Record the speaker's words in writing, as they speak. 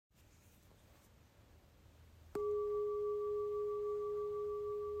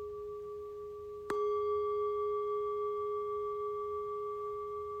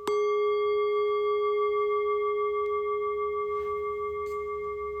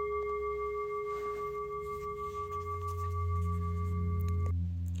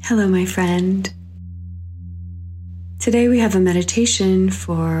Hello, my friend. Today we have a meditation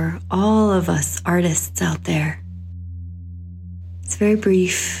for all of us artists out there. It's very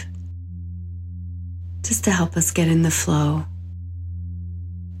brief, just to help us get in the flow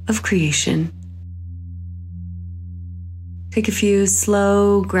of creation. Take a few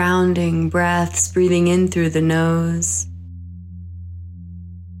slow, grounding breaths, breathing in through the nose,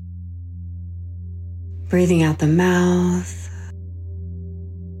 breathing out the mouth.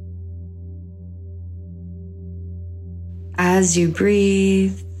 As you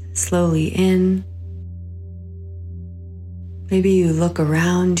breathe slowly in, maybe you look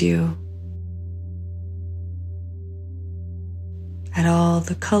around you at all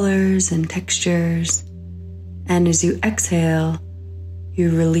the colors and textures, and as you exhale,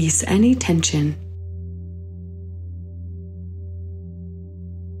 you release any tension.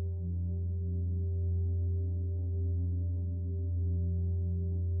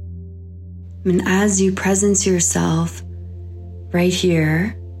 And as you presence yourself right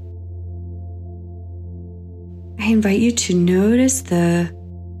here, I invite you to notice the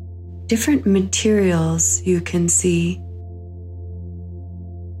different materials you can see.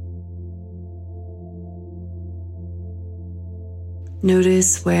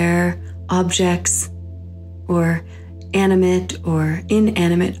 Notice where objects or animate or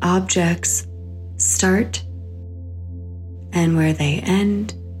inanimate objects start and where they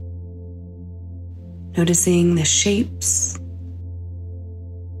end. Noticing the shapes,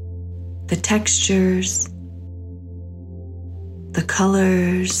 the textures, the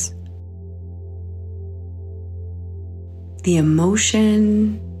colors, the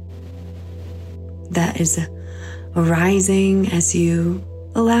emotion that is arising as you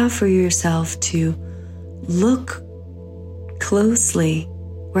allow for yourself to look closely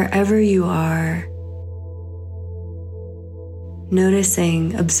wherever you are,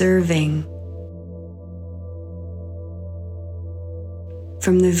 noticing, observing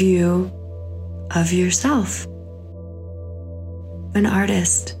from the view of yourself, an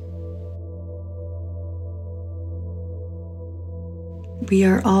artist. We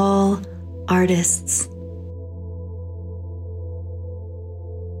are all artists.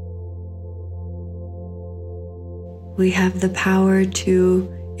 We have the power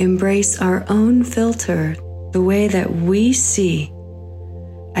to embrace our own filter, the way that we see,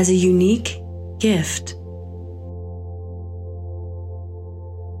 as a unique gift.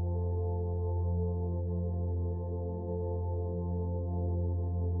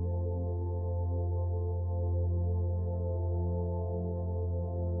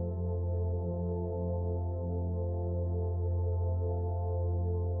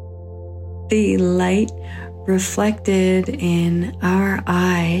 The light reflected in our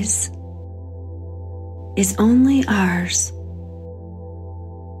eyes is only ours.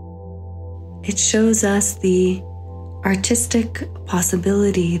 It shows us the artistic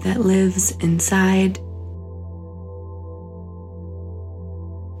possibility that lives inside.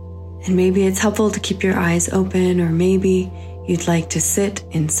 And maybe it's helpful to keep your eyes open, or maybe you'd like to sit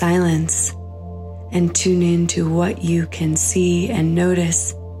in silence and tune into what you can see and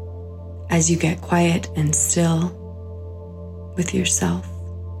notice as you get quiet and still with yourself.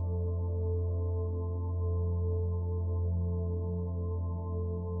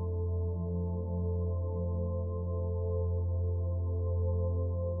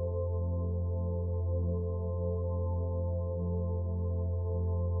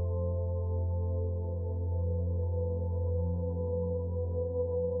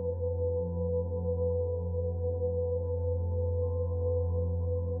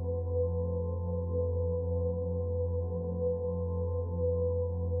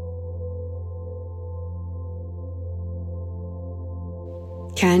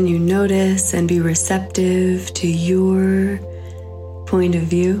 Can you notice and be receptive to your point of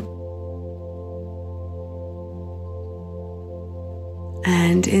view?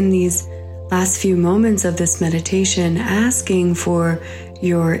 And in these last few moments of this meditation, asking for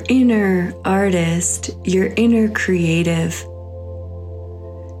your inner artist, your inner creative,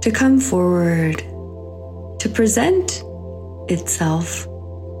 to come forward, to present itself,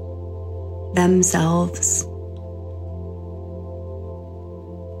 themselves,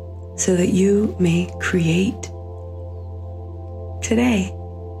 so that you may create today.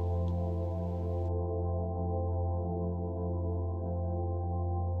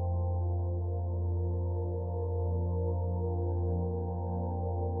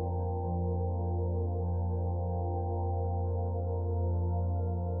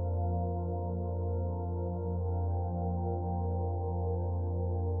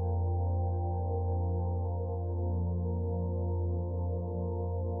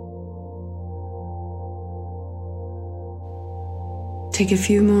 take a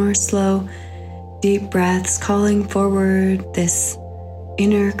few more slow, deep breaths, calling forward this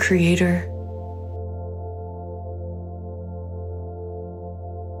inner creator.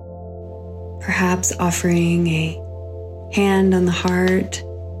 Perhaps offering a hand on the heart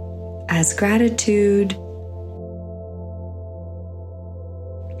as gratitude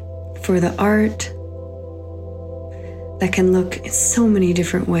for the art that can look in so many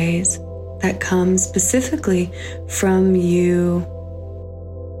different ways, that comes specifically from you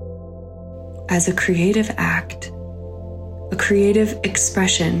as a creative act, a creative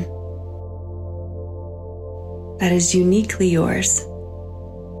expression that is uniquely yours.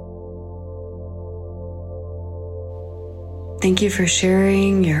 Thank you for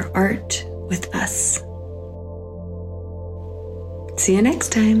sharing your art with us. See you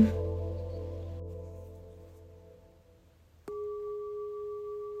next time.